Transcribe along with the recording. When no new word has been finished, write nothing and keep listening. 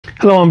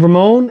Hello, I'm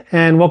Ramon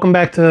and welcome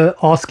back to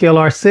All Scale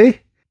RC.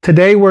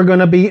 Today we're going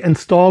to be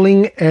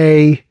installing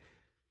a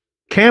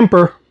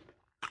camper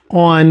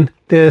on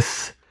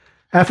this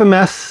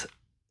FMS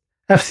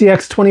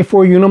FCX24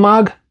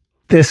 Unimog.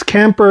 This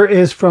camper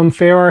is from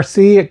Fair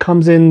RC. It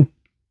comes in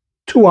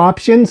two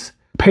options,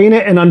 paint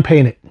it and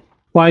unpaint it.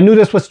 Well, I knew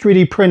this was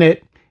 3D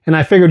printed and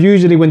I figured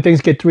usually when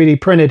things get 3D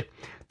printed,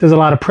 there's a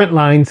lot of print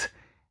lines,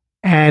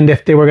 and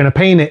if they were going to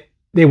paint it,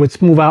 they would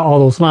smooth out all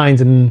those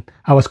lines, and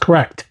I was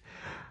correct.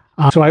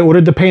 So I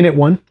ordered the painted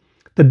one.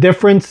 The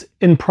difference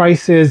in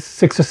price is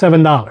 $6 or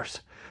 $7.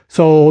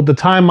 So the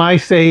time I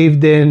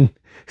saved in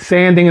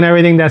sanding and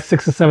everything, that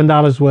 $6 or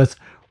 $7 was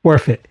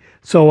worth it.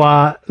 So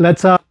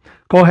let's go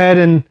ahead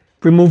and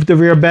remove the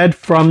rear bed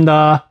from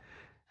the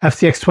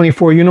FCX24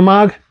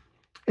 Unimog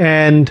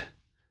and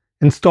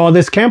install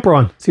this camper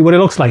on. See what it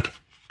looks like.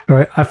 All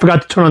right, I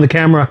forgot to turn on the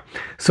camera,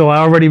 so I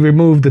already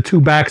removed the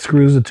two back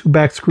screws. The two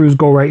back screws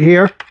go right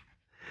here,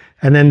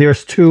 and then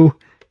there's two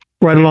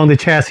right along the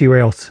chassis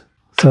rails.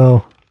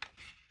 So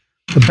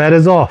the bed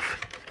is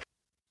off.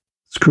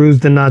 Screws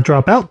did not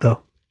drop out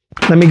though.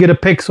 Let me get a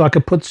pick so I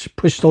could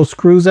push those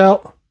screws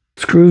out.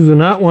 Screws do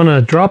not want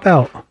to drop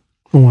out.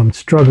 Oh, I'm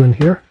struggling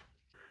here.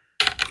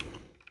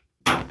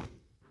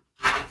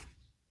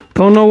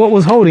 Don't know what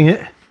was holding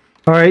it.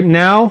 All right,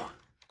 now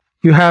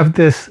you have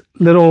this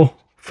little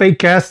fake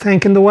gas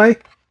tank in the way.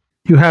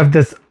 You have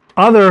this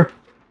other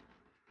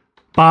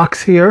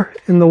box here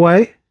in the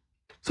way.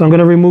 So I'm going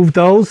to remove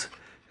those.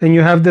 And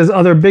you have this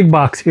other big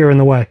box here in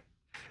the way.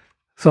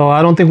 So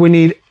I don't think we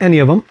need any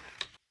of them.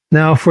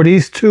 Now for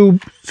these two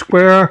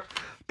square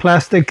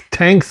plastic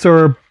tanks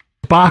or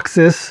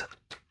boxes,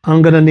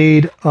 I'm going to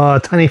need a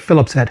tiny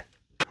Phillips head.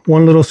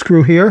 One little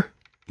screw here.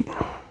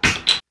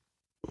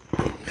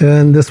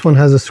 And this one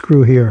has a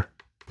screw here.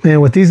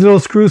 Man, with these little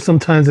screws,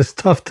 sometimes it's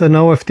tough to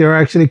know if they're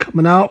actually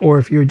coming out or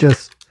if you're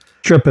just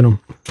stripping them.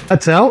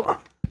 That's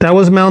out. That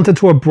was mounted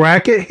to a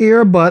bracket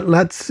here, but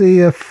let's see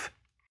if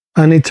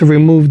I need to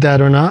remove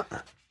that or not.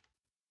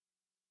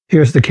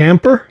 Here's the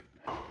camper.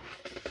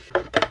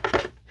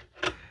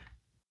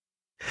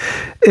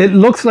 It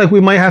looks like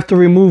we might have to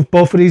remove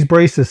both of these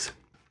braces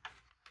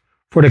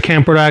for the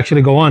camper to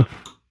actually go on.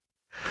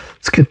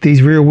 Let's get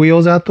these rear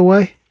wheels out the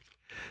way.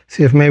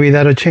 See if maybe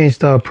that'll change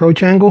the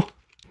approach angle.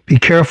 Be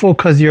careful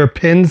because your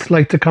pins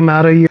like to come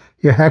out of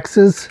your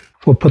hexes.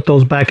 We'll put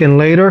those back in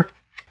later.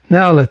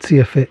 Now let's see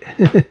if it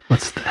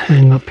wants to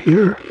hang up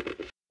here.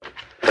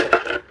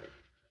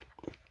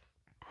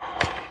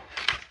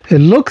 It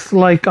looks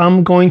like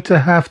I'm going to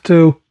have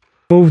to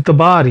move the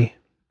body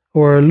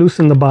or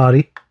loosen the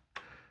body.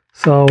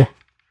 So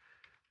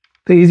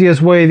the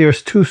easiest way,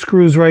 there's two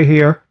screws right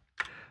here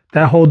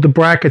that hold the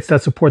brackets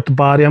that support the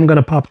body. I'm going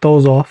to pop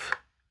those off.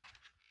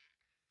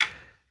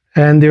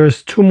 And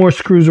there's two more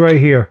screws right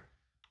here.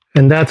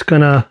 And that's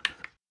going to,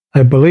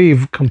 I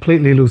believe,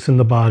 completely loosen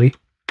the body.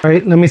 All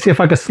right, let me see if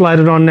I can slide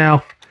it on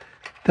now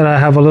that I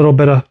have a little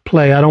bit of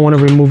play. I don't want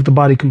to remove the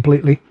body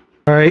completely.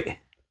 All right.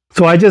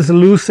 So I just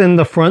loosened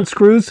the front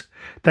screws.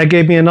 That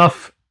gave me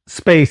enough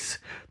space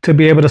to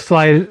be able to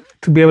slide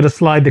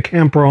the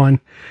camper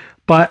on.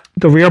 But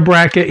the rear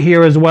bracket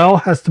here as well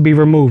has to be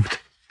removed.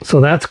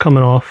 So that's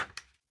coming off.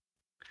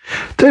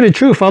 To tell you the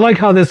truth, I like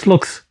how this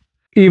looks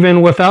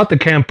even without the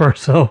camper.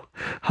 So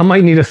I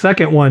might need a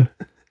second one.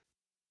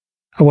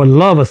 I would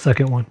love a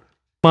second one.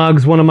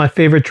 Unimog's one of my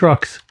favorite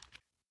trucks.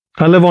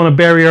 I live on a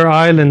barrier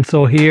island,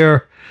 so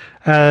here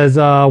as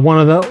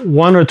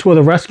one or two of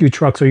the rescue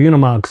trucks are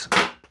Unimogs.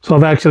 So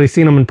I've actually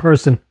seen them in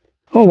person.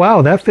 Oh,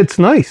 wow, that fits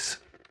nice.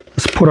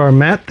 Let's put our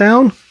mat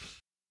down.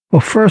 Well,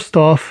 first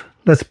off,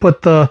 let's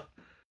put the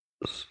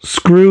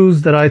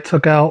screws that I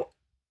took out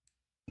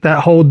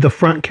that hold the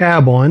front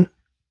cab on.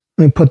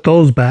 Let me put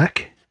those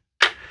back.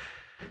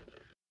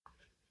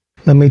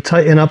 Let me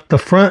tighten up the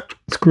front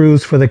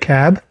screws for the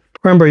cab.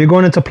 Remember, you're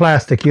going into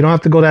plastic. You don't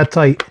have to go that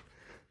tight.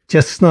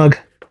 Just snug.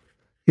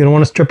 You don't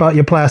want to strip out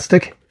your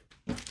plastic.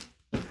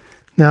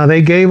 Now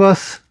they gave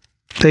us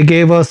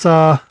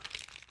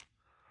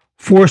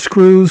 4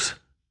 screws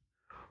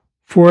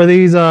for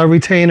these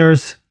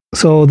retainers.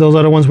 So those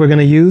are the ones we're going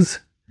to use.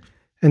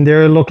 And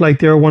they look like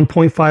they're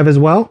 1.5 as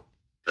well.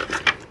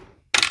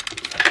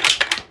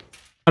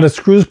 Now the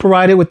screws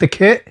provided with the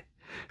kit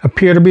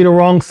appear to be the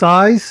wrong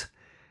size.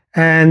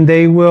 And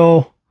they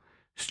will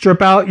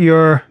strip out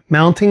your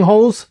mounting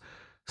holes.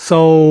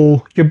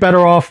 So you're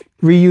better off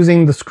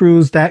reusing the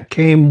screws that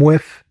came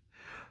with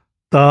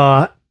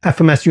the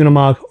FMS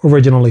Unimog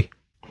originally.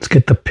 Let's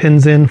get the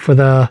pins in for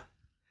the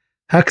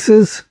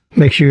hexes.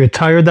 Make sure your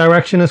tire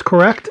direction is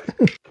correct.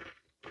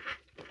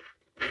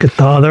 Get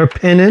the other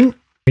pin in.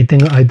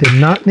 Everything I did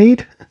not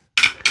need.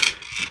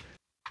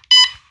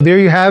 There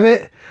you have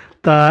it.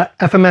 The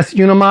FMS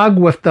Unimog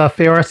with the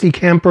Fair RC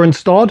camper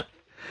installed.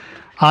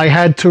 I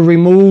had to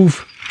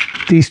remove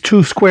these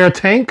two square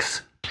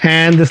tanks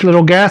and this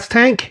little gas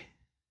tank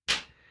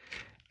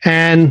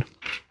and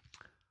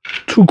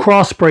 2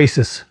 cross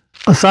braces.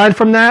 Aside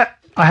from that,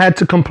 I had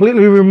to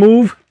completely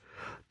remove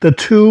the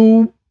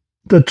two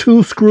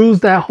screws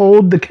that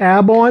hold the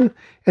cab on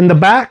in the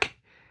back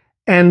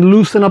and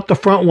loosen up the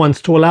front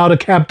ones to allow the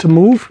cab to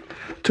move,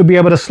 to be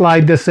able to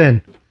slide this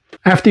in.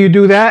 After you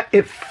do that,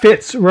 it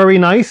fits very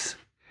nice.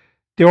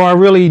 There are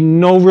really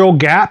no real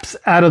gaps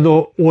out of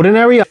the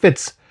ordinary. It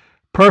fits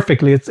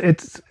perfectly.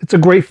 It's a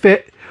great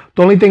fit.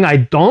 The only thing I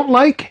don't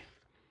like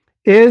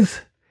is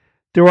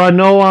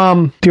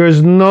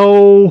there's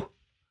no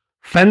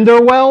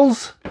fender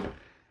wells,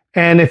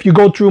 and if you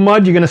go through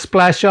mud, you're going to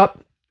splash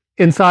up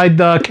inside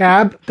the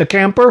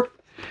camper,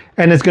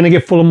 and it's going to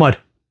get full of mud.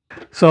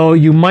 So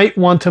you might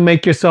want to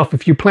make yourself,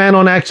 if you plan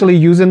on actually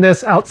using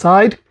this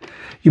outside,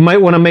 you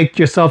might want to make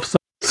yourself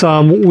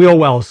some wheel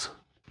wells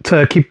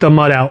to keep the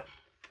mud out.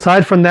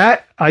 Aside from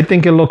that, I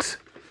think it looks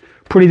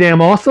pretty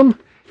damn awesome.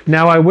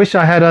 Now I wish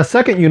I had a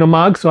second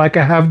Unimog so I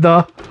could have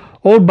the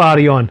old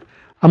body on.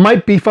 I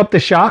might beef up the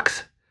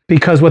shocks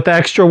because with the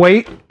extra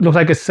weight, it looks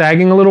like it's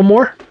sagging a little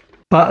more.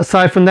 But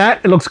aside from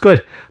that, it looks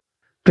good.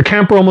 The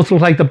camper almost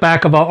looks like the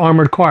back of an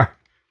armored car.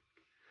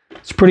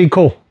 It's pretty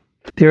cool.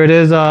 There it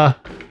is,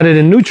 put it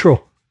in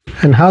neutral.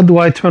 And how do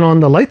I turn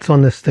on the lights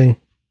on this thing?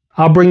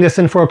 I'll bring this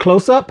in for a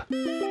close-up.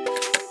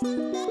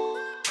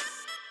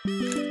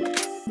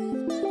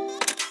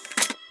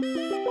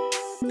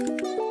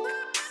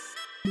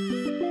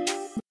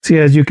 See,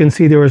 as you can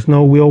see, there is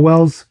no wheel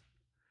wells,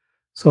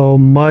 so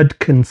mud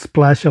can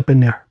splash up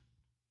in there.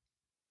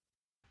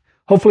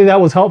 Hopefully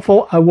that was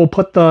helpful. I will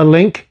put the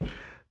link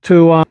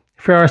to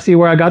FRC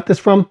where I got this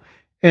from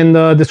in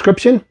the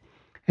description.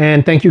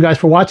 And thank you guys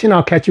for watching.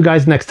 I'll catch you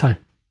guys next time.